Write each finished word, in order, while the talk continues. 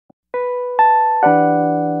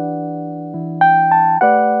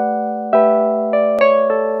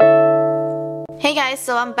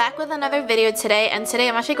so I'm back with another video today, and today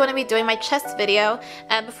I'm actually going to be doing my chest video.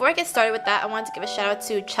 And before I get started with that, I wanted to give a shout out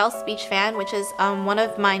to Chelsea Beach Fan, which is one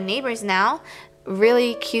of my neighbors now.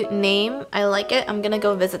 Really cute name, I like it. I'm gonna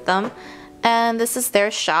go visit them, and this is their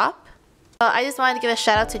shop. I just wanted to give a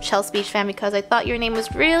shout out to Chelsea Beach Fan because I thought your name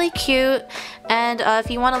was really cute. And if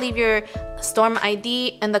you want to leave your Storm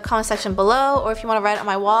ID in the comment section below, or if you want to write it on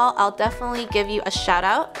my wall, I'll definitely give you a shout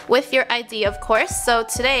out with your ID, of course. So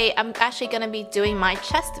today I'm actually going to be doing my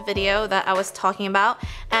chest video that I was talking about,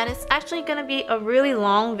 and it's actually going to be a really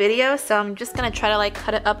long video, so I'm just going to try to like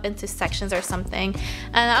cut it up into sections or something.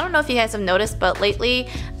 And I don't know if you guys have noticed, but lately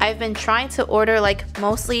I've been trying to order like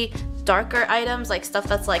mostly darker items, like stuff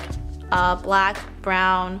that's like black,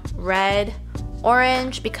 brown, red,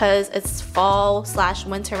 orange, because it's fall /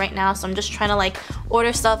 winter right now, so I'm just trying to like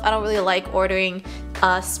order stuff. I don't really like ordering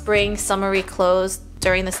spring summery clothes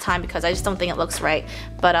during this time because I just don't think it looks right.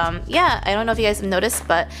 But yeah, I don't know if you guys have noticed,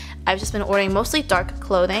 but I've just been ordering mostly dark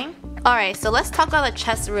clothing. Alright, so let's talk about the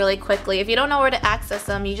chests really quickly. If you don't know where to access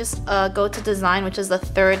them, you just go to design, which is the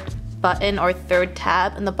third button or third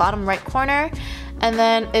tab in the bottom right corner. And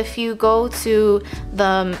then if you go to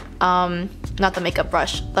the, not the makeup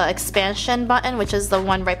brush, the expansion button, which is the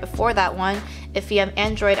one right before that one. If you have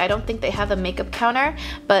Android, I don't think they have a makeup counter,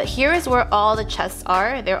 but here is where all the chests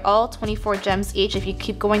are. They're all 24 gems each. If you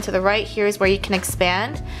keep going to the right, here's where you can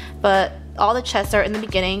expand, but all the chests are in the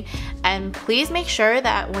beginning. And please make sure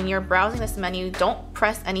that when you're browsing this menu, don't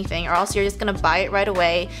press anything, or else you're just gonna buy it right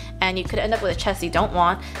away and you could end up with a chest you don't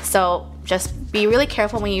want. So just be really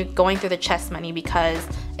careful when you're going through the chest menu, because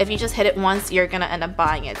if you just hit it once, you're gonna end up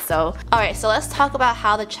buying it. So alright, so let's talk about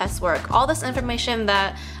how the chests work. All this information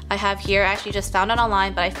that I have here, I actually just found it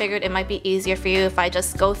online, but I figured it might be easier for you if I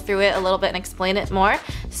just go through it a little bit and explain it more.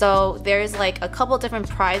 So there's like a couple different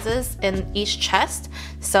prizes in each chest.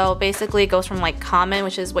 So basically it goes from like common,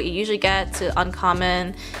 which is what you usually get, to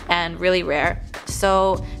uncommon and really rare.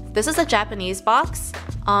 So this is a Japanese box.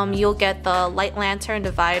 You'll get the light lantern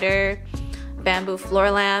divider, bamboo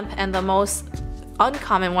floor lamp, and the most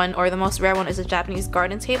uncommon one, or the most rare one, is a Japanese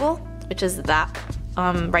garden table, which is that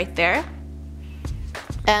right there.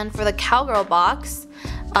 And for the cowgirl box,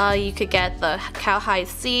 you could get the cowhide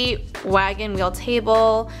seat, wagon wheel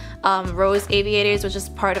table, rose aviators, which is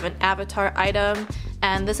part of an avatar item,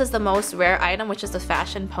 and this is the most rare item, which is the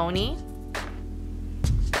fashion pony.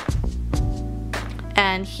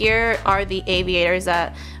 And here are the aviators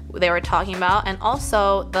that they were talking about, and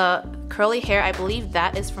also the curly hair, I believe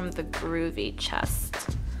that is from the Groovy chest.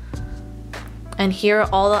 And here are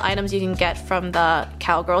all the items you can get from the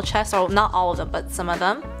cowgirl chest, or not all of them, but some of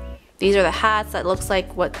them. These are the hats. That looks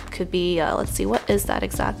like what could be, let's see, what is that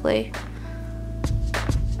exactly?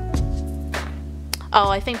 Oh,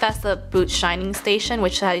 I think that's the boot shining station,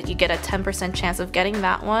 which you get a 10% chance of getting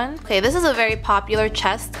that one. Okay, this is a very popular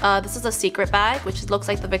chest. This is a secret bag, which looks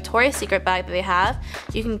like the Victoria's Secret bag that they have.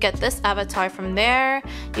 You can get this avatar from there.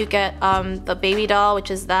 You get the baby doll,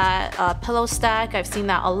 which is that pillow stack. I've seen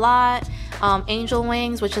that a lot. Angel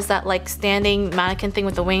wings, which is that like standing mannequin thing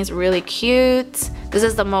with the wings, really cute. This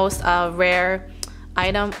is the most rare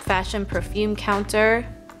item, fashion perfume counter.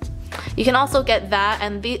 You can also get that,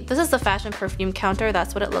 and this is the fashion perfume counter.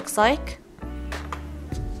 That's what it looks like.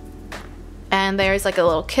 And there's like a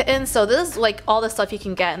little kitten. So this is like all the stuff you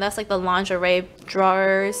can get, and that's like the lingerie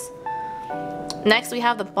drawers. Next we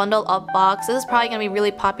have the bundle up box. This is probably gonna be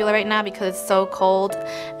really popular right now because it's so cold,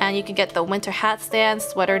 and you can get the winter hat stand,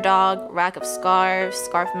 sweater dog, rack of scarves,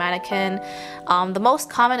 scarf mannequin. The most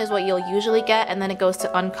common is what you'll usually get, and then it goes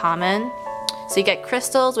to uncommon. So you get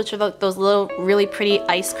crystals, which are those little really pretty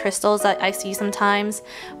ice crystals that I see sometimes.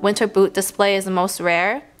 Winter boot display is the most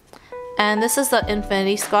rare. And this is the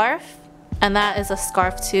infinity scarf, and that is a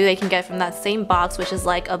scarf too they can get from that same box, which is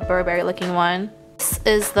like a Burberry looking one. This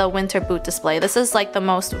is the winter boot display. This is like the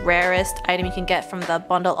most rarest item you can get from the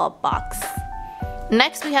bundle up box.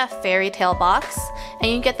 Next we have fairy tale box, and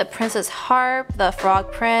you get the princess harp, the frog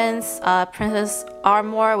prince, princess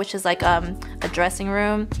armor, which is like a dressing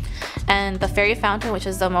room, and the fairy fountain, which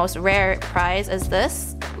is the most rare prize, is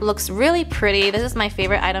this. Looks really pretty. This is my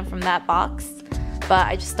favorite item from that box, but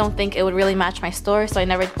I just don't think it would really match my store, so I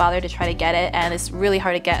never bothered to try to get it, and it's really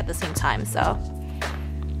hard to get at the same time. So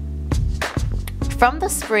from the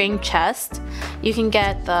spring chest, you can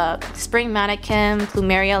get the spring mannequin,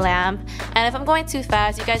 plumeria lamp, and if I'm going too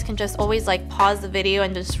fast, you guys can just always like pause the video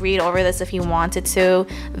and just read over this if you wanted to.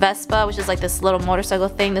 Vespa, which is like this little motorcycle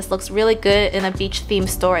thing. This looks really good in a beach themed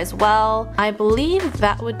store as well. I believe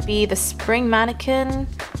that would be the spring mannequin,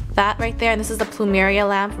 that right there, and this is the plumeria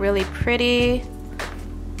lamp, really pretty.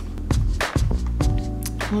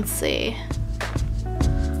 Let's see.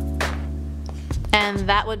 and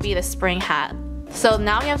that would be the spring hat. So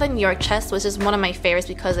now we have the New York chest, which is one of my favorites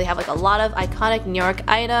because they have like a lot of iconic New York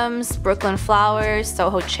items. Brooklyn Flowers,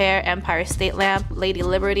 Soho Chair, Empire State Lamp, Lady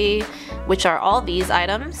Liberty, which are all these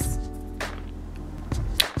items.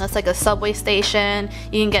 That's like a subway station.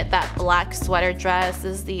 You can get that black sweater dress.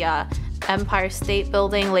 This is the Empire State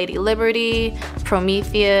Building, Lady Liberty,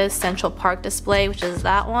 Prometheus, Central Park display, which is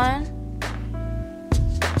that one.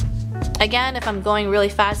 Again, if I'm going really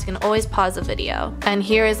fast, you can always pause the video. And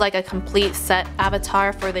here is like a complete set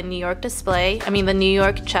avatar for the New York display, the New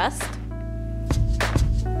York chest.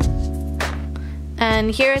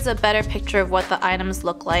 And here's a better picture of what the items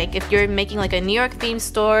look like. If you're making like a New York themed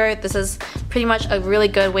store, this is pretty much a really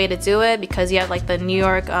good way to do it because you have like the New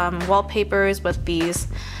York wallpapers with these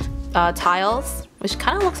tiles, which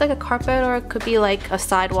kind of looks like a carpet or it could be like a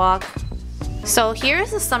sidewalk. So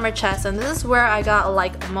here's the summer chest, and this is where I got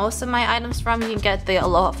like most of my items from. You can get the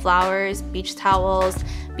Aloha flowers, beach towels,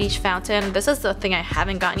 beach fountain. This is the thing I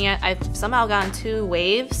haven't gotten yet. I've somehow gotten 2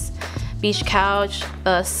 waves, beach couch,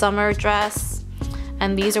 the summer dress,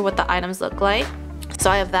 and these are what the items look like.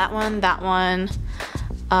 So I have that one, that one.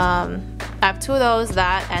 I have 2 of those,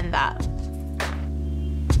 that, and that.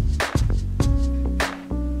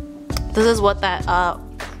 This is what that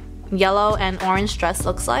yellow and orange dress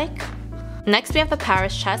looks like. Next we have the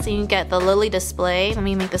Paris chest, and you can get the Lily display. Let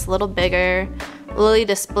me make this a little bigger. Lily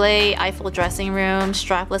display, Eiffel dressing room,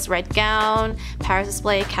 strapless red gown, Paris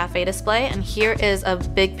display, cafe display, and here is a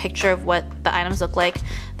big picture of what the items look like.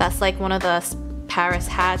 That's like one of the Paris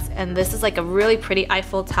hats, and this is like a really pretty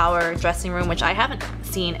Eiffel Tower dressing room, which I haven't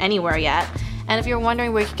seen anywhere yet. And if you're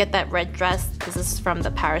wondering where you could get that red dress, this is from the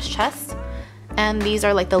Paris chest. And these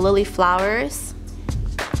are like the lily flowers.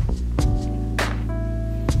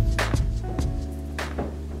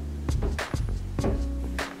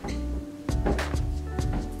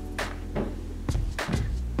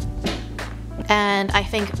 And I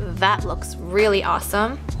think that looks really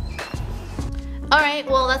awesome. Alright,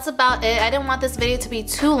 well that's about it. I didn't want this video to be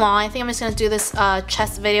too long. I think I'm just going to do this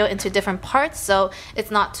chest video into different parts so it's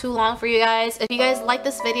not too long for you guys. If you guys like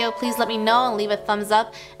this video, please let me know and leave a thumbs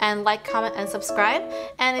up and like, comment, and subscribe.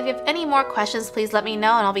 And if you have any more questions, please let me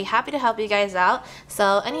know and I'll be happy to help you guys out.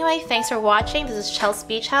 So anyway, thanks for watching. This is Chels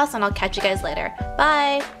Beach House and I'll catch you guys later.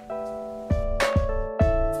 Bye!